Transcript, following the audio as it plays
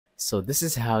So this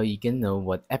is how you can know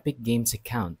what Epic Games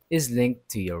account is linked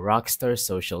to your Rockstar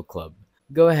Social Club.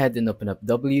 Go ahead and open up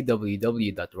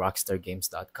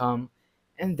www.rockstargames.com,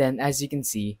 and then as you can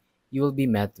see, you will be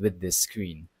met with this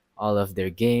screen. All of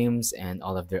their games and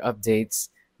all of their updates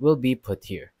will be put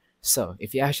here. So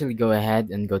if you actually go ahead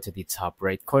and go to the top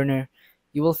right corner,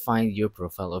 you will find your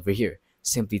profile over here.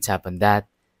 Simply tap on that,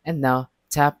 and now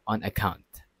tap on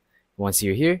account. Once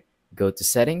you're here, go to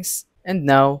settings, and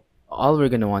now all we're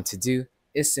going to want to do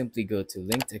is simply go to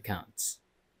linked accounts.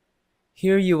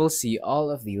 Here you will see all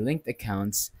of the linked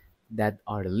accounts that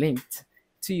are linked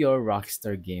to your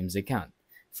Rockstar Games account.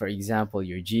 For example,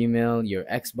 your Gmail, your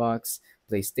Xbox,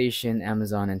 PlayStation,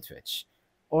 Amazon, and Twitch.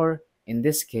 Or in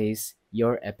this case,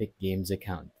 your Epic Games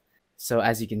account. So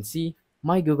as you can see,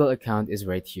 my Google account is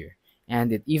right here.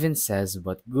 And it even says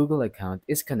what Google account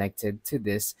is connected to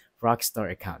this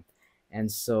Rockstar account. And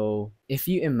so if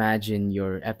you imagine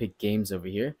your Epic Games over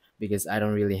here, because I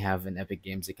don't really have an Epic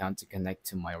Games account to connect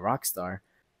to my Rockstar,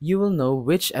 you will know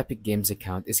which Epic Games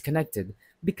account is connected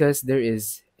because there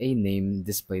is a name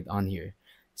displayed on here.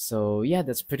 So yeah,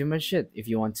 that's pretty much it. If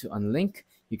you want to unlink,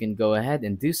 you can go ahead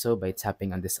and do so by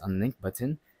tapping on this unlink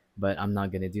button, but I'm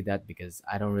not going to do that because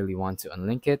I don't really want to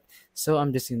unlink it. So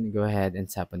I'm just going to go ahead and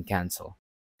tap on cancel.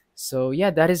 So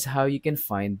yeah, that is how you can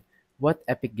find what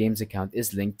Epic Games account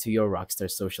is linked to your Rockstar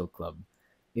Social Club.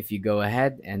 If you go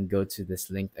ahead and go to this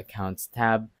linked accounts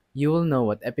tab, you will know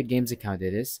what Epic Games account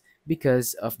it is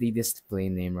because of the display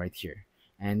name right here.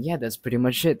 And yeah, that's pretty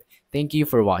much it. Thank you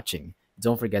for watching.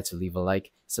 Don't forget to leave a like,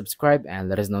 subscribe, and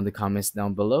let us know in the comments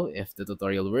down below if the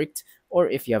tutorial worked or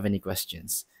if you have any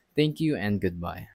questions. Thank you and goodbye.